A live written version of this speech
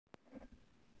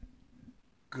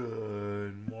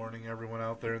Good morning, everyone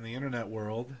out there in the internet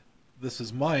world. This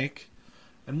is Mike,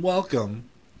 and welcome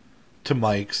to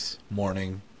Mike's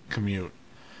Morning Commute.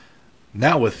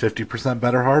 Now with 50%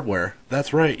 better hardware.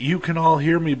 That's right, you can all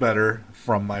hear me better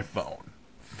from my phone.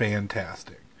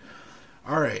 Fantastic.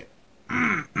 All right.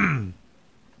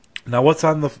 Now, what's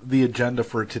on the agenda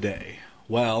for today?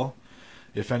 Well,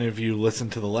 if any of you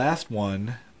listened to the last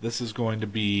one, this is going to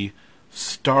be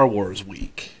Star Wars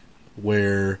Week,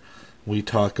 where we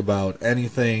talk about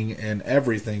anything and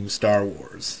everything Star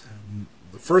Wars.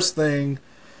 The first thing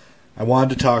I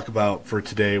wanted to talk about for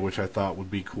today, which I thought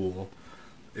would be cool,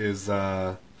 is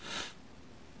the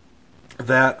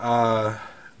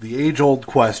age-old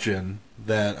question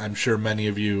that I'm sure many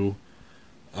of you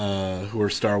who are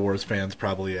Star Wars fans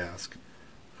probably ask: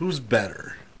 who's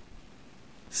better,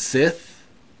 Sith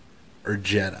or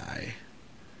Jedi?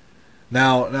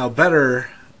 Now, better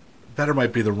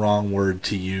might be the wrong word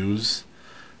to use,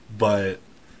 but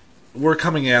we're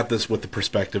coming at this with the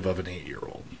perspective of an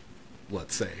 8-year-old,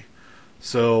 let's say.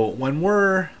 So when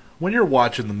you're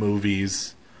watching the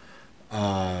movies,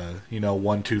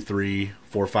 1, 2, 3,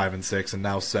 4, 5, and 6, and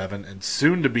now 7, and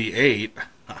soon to be 8,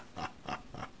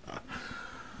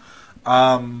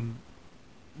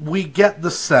 we get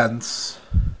the sense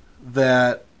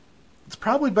that it's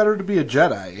probably better to be a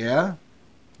Jedi, yeah?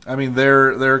 I mean,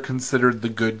 they're considered the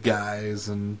good guys,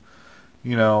 and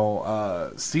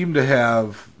seem to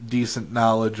have decent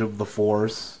knowledge of the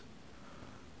Force.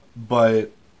 But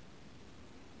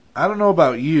I don't know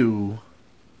about you.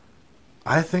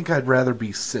 I think I'd rather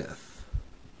be Sith.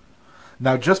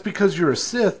 Now, just because you're a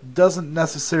Sith doesn't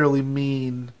necessarily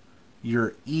mean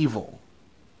you're evil.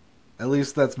 At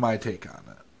least that's my take on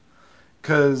it.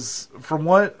 Because from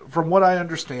what I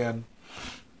understand,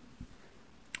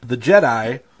 the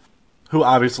Jedi, who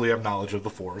obviously have knowledge of the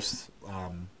Force,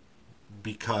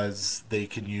 because they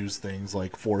can use things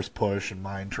like Force Push and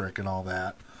Mind Trick and all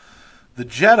that. The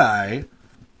Jedi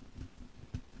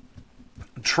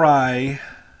try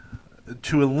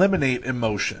to eliminate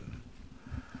emotion.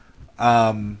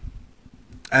 And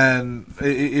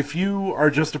if you are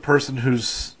just a person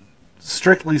who's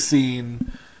strictly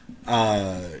seen,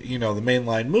 the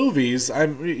mainline movies,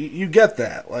 you get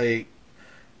that. Like,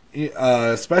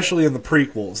 especially in the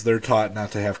prequels, they're taught not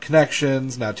to have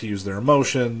connections, not to use their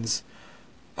emotions,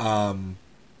 none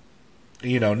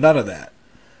of that.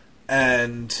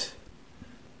 And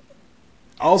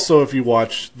also, if you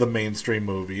watch the mainstream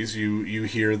movies, you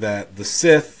hear that the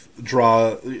Sith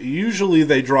usually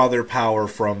they draw their power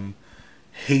from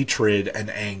hatred and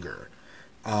anger.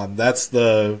 That's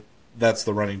the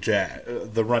running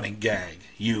gag.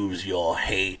 Use your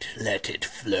hate, let it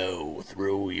flow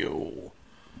through you.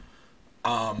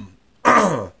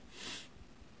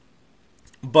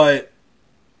 But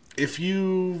if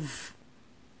you've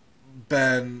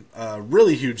been a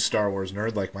really huge Star Wars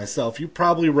nerd like myself, you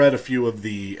probably read a few of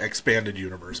the expanded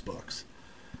universe books.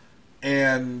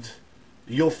 And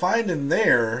you'll find in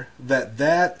there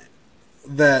that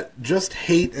just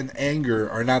hate and anger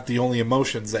are not the only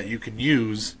emotions that you can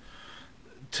use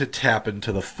to tap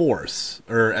into the Force,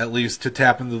 or at least to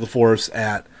tap into the Force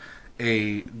at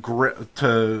to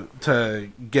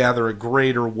gather a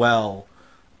greater well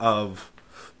of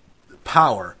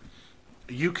power.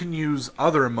 You can use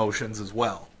other emotions as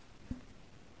well.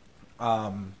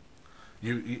 An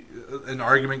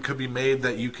argument could be made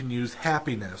that you can use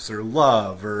happiness or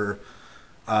love or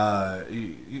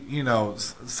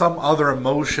some other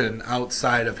emotion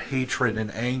outside of hatred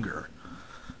and anger.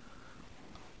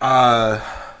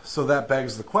 So that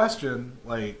begs the question,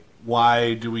 like,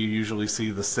 why do we usually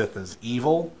see the Sith as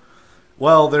evil?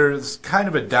 Well, there's kind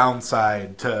of a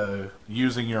downside to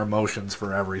using your emotions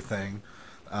for everything.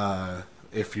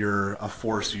 If you're a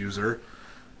Force user,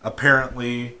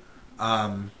 apparently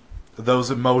those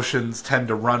emotions tend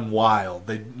to run wild.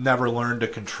 They never learn to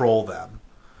control them.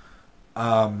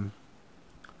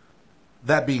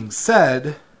 That being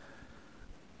said,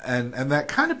 and that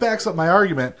kind of backs up my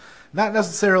argument, not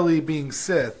necessarily being a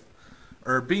Sith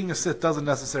doesn't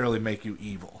necessarily make you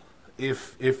evil.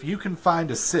 If you can find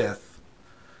a Sith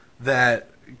that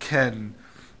can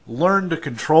learn to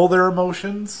control their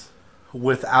emotions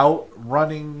without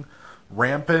running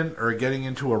rampant or getting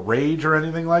into a rage or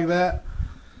anything like that,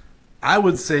 I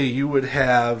would say you would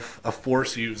have a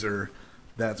Force user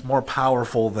that's more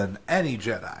powerful than any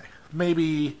Jedi.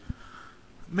 Maybe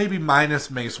minus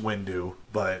Mace Windu,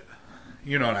 but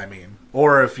you know what I mean.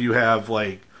 Or if you have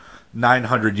like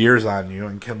 900 years on you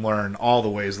and can learn all the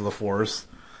ways of the Force,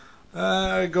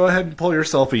 go ahead and pull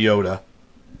yourself a Yoda.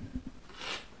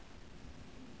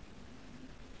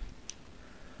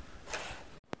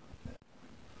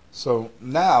 So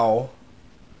now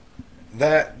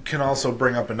that can also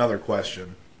bring up another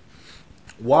question.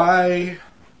 Why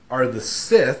are the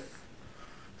Sith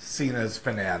seen as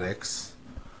fanatics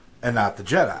and not the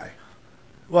Jedi?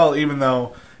 Well, even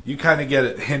though you kind of get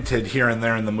it hinted here and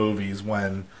there in the movies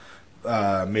when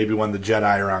maybe when the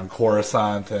Jedi are on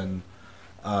Coruscant and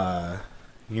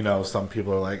some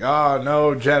people are like, oh,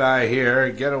 no Jedi here,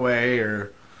 get away,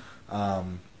 or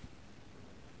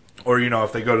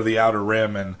if they go to the Outer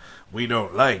Rim and we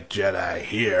don't like Jedi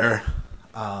here.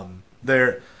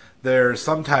 They're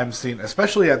sometimes seen,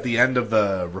 especially at the end of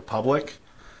the Republic,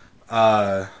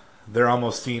 they're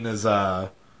almost seen as by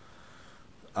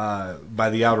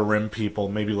the Outer Rim people,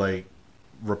 maybe like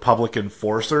Republic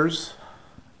enforcers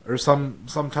or some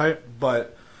type.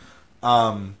 But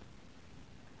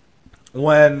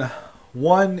when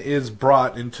one is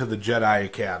brought into the Jedi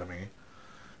Academy,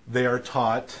 they are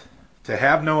taught to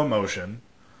have no emotion,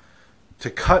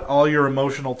 to cut all your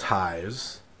emotional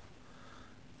ties,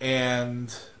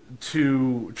 and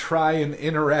to try and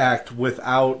interact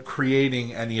without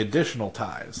creating any additional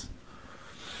ties.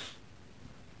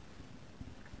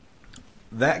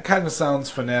 That kind of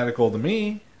sounds fanatical to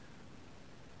me.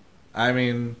 I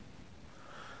mean,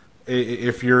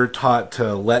 if you're taught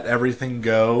to let everything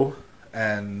go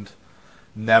and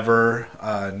never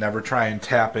try and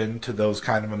tap into those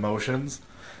kind of emotions,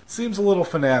 seems a little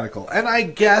fanatical. And I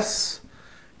guess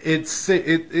it's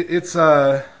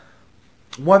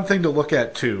one thing to look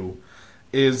at too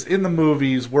is in the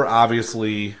movies we're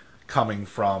obviously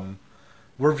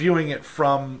we're viewing it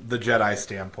from the Jedi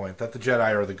standpoint, that the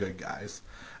Jedi are the good guys.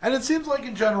 And it seems like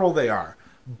in general they are.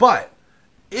 But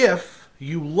if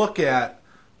you look at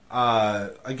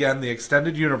again the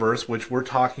extended universe, which we're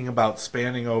talking about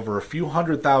spanning over a few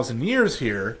 100,000 years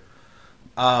here,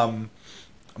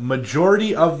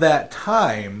 majority of that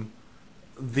time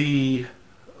the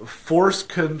Force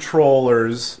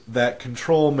controllers that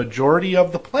control majority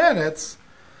of the planets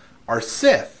are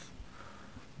Sith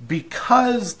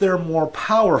because they're more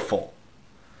powerful.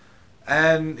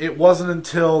 And it wasn't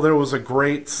until there was a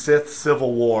great Sith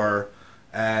civil war,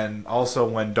 and also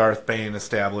when Darth Bane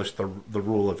established the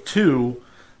rule of two,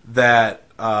 that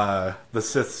the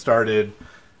Sith started,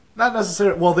 not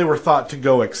necessarily, well, they were thought to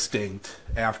go extinct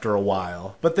after a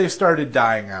while, but they started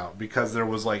dying out because there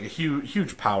was like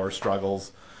huge power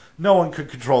struggles. No one could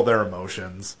control their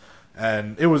emotions,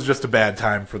 and it was just a bad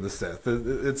time for the Sith.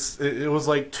 It was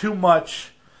like too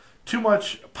much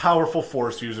powerful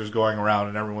Force users going around,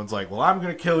 and everyone's like, well, I'm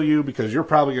going to kill you because you're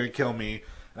probably going to kill me,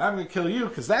 and I'm going to kill you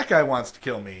because that guy wants to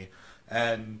kill me,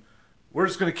 and we're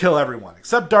just going to kill everyone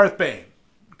except Darth Bane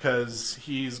because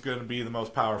he's going to be the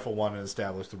most powerful one and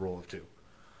establish the rule of two.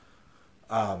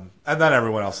 And then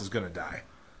everyone else is going to die.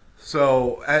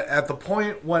 So at the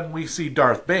point when we see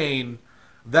Darth Bane,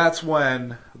 that's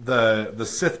when the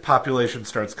Sith population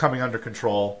starts coming under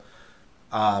control.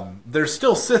 There's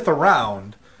still Sith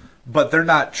around, but they're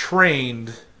not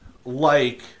trained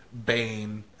like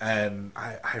Bane and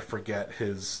I forget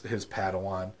his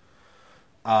Padawan,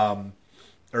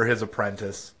 or his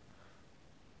apprentice.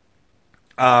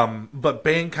 But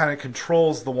Bane kind of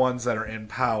controls the ones that are in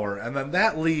power, and then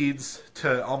that leads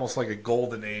to almost like a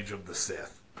golden age of the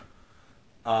Sith.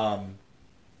 And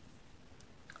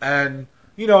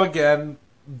again,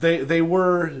 they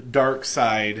were dark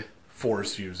side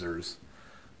Force users,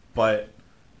 but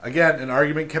again, an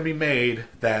argument can be made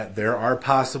that there are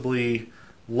possibly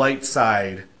light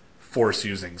side Force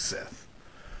using Sith.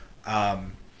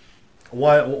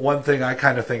 One thing I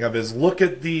kind of think of is look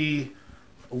at the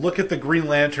Green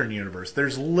Lantern universe.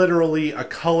 There's literally a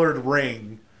colored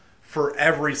ring for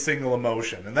every single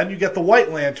emotion, and then you get the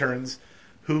White Lanterns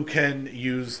who can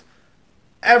use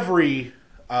every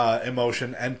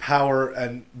emotion and power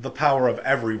and the power of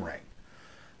every ring.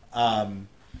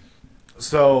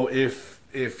 So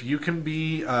if you can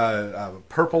be a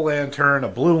purple lantern, a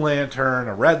blue lantern,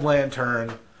 a red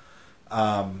lantern,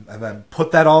 and then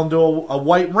put that all into a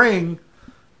white ring,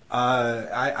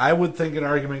 I would think an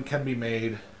argument can be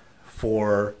made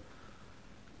for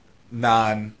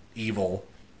non-evil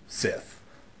Sith.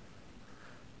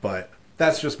 But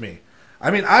that's just me.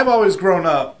 I mean, I've always grown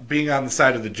up being on the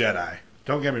side of the Jedi.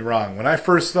 Don't get me wrong. When I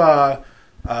first saw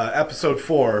Episode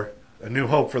 4, A New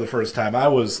Hope, for the first time, I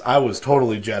was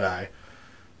totally Jedi.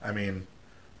 I mean,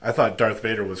 I thought Darth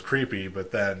Vader was creepy,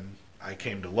 but then I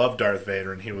came to love Darth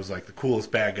Vader, and he was like the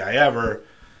coolest bad guy ever.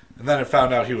 And then I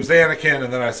found out he was Anakin,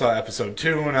 and then I saw Episode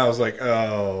 2, and I was like,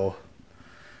 oh,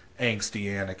 angsty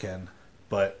Anakin.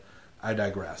 But I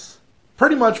digress.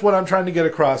 Pretty much what I'm trying to get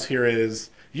across here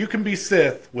is you can be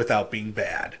Sith without being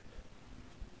bad.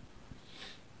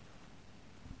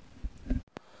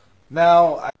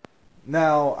 Now,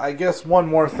 I guess one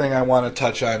more thing I want to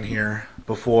touch on here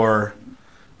before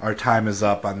our time is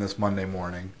up on this Monday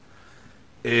morning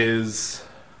is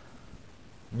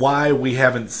why we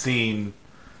haven't seen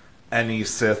any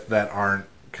Sith that aren't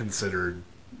considered,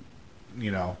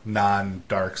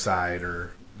 non-dark side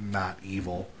or not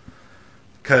evil.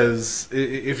 Because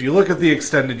if you look at the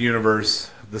extended universe,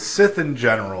 the Sith in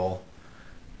general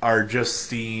are just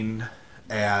seen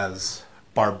as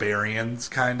barbarians,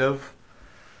 kind of.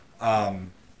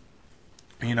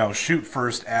 Shoot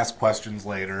first, ask questions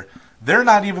later. They're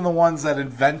not even the ones that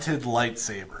invented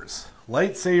lightsabers.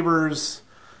 Lightsabers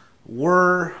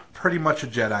were pretty much a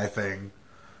Jedi thing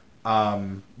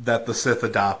that the Sith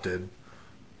adopted.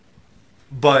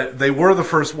 But they were the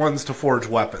first ones to forge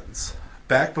weapons.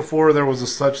 Back before there was a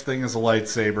such thing as a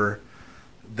lightsaber,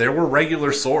 there were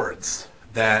regular swords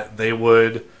that they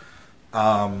would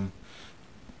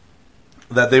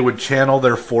channel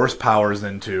their force powers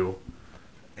into,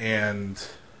 and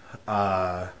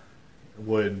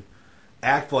would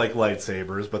act like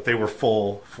lightsabers, but they were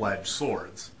full-fledged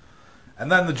swords.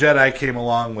 And then the Jedi came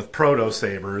along with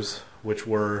proto-sabers, which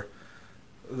were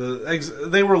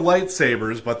they were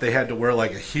lightsabers, but they had to wear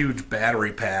like a huge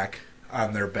battery pack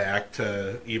on their back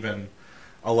to even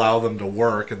allow them to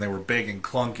work, and they were big and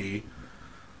clunky.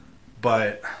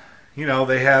 But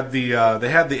they had the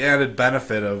added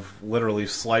benefit of literally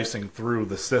slicing through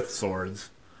the Sith swords.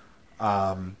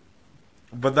 But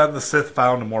then the Sith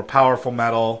found a more powerful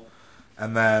metal,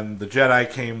 and then the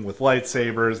Jedi came with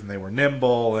lightsabers, and they were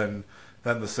nimble, and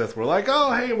then the Sith were like,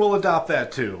 oh, hey, we'll adopt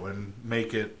that too, and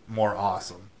make it more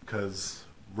awesome, because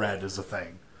red is a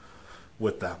thing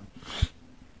with them.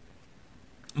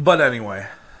 But anyway,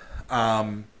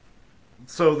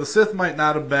 so the Sith might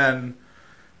not have been,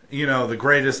 the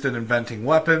greatest at inventing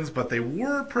weapons, but they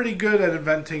were pretty good at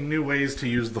inventing new ways to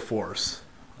use the Force.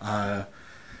 The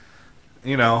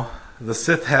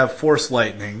Sith have Force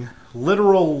lightning,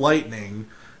 literal lightning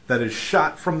that is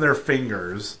shot from their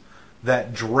fingers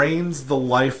that drains the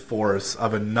life force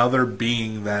of another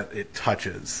being that it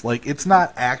touches. Like, it's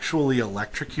not actually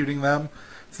electrocuting them.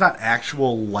 It's not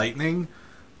actual lightning.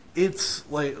 It's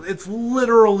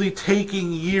literally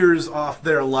taking years off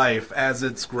their life as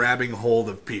it's grabbing hold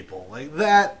of people. Like,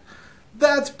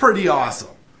 that's pretty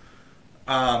awesome.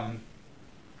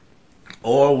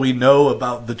 Or we know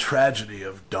about the tragedy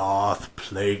of Darth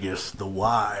Plagueis the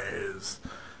Wise,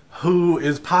 who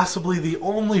is possibly the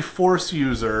only Force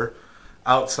user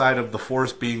outside of the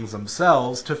Force beings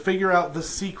themselves to figure out the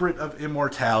secret of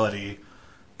immortality,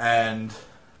 and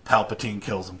Palpatine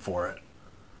kills him for it.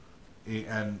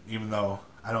 And even though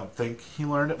I don't think he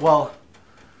learned it, well,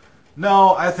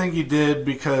 no, I think he did,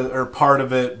 part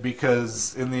of it,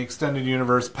 because in the extended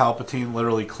universe, Palpatine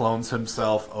literally clones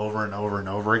himself over and over and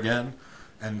over again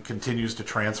and continues to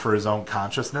transfer his own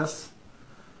consciousness.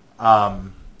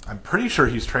 I'm pretty sure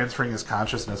he's transferring his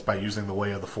consciousness by using the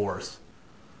Way of the Force.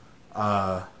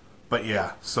 But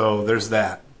yeah, so there's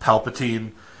that.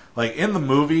 Palpatine, like in the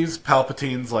movies,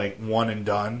 Palpatine's like one and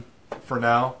done for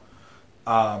now.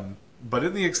 But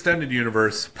in the extended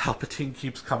universe, Palpatine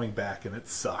keeps coming back, and it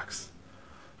sucks.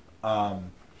 But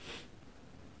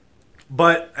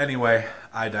anyway,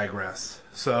 I digress.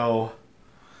 So,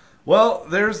 well,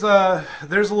 there's a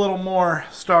little more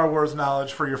Star Wars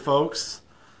knowledge for your folks.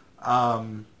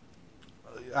 I'm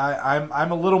a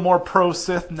little more pro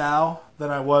Sith now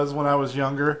than I was when I was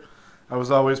younger. I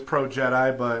was always pro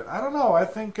Jedi, but I don't know. I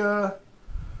think the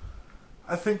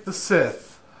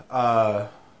Sith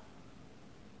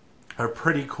are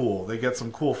pretty cool. They get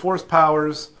some cool Force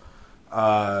powers.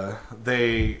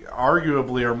 They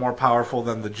arguably are more powerful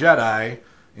than the Jedi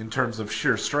in terms of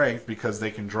sheer strength because they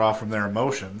can draw from their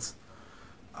emotions.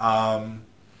 And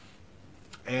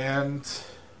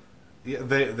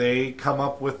they come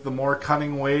up with the more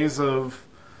cunning ways of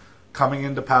coming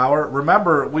into power.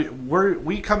 Remember,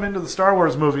 we come into the Star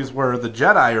Wars movies where the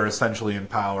Jedi are essentially in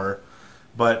power,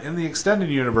 but in the extended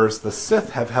universe, the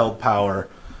Sith have held power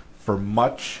for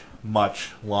much,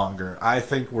 much longer. I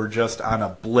think we're just on a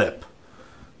blip.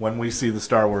 When we see the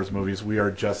Star Wars movies, we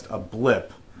are just a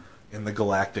blip in the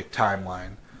galactic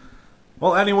timeline.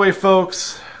 Well, anyway,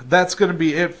 folks, that's going to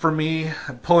be it for me.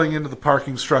 I'm pulling into the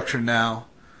parking structure now.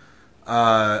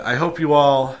 I hope you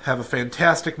all have a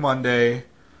fantastic Monday.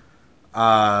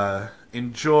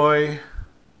 Enjoy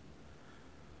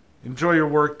your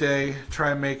work day.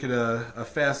 Try and make it a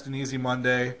fast and easy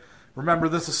Monday. Remember,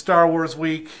 this is Star Wars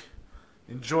week.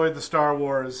 Enjoy the Star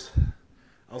Wars.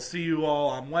 I'll see you all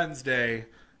on Wednesday,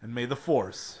 and may the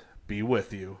Force be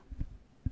with you.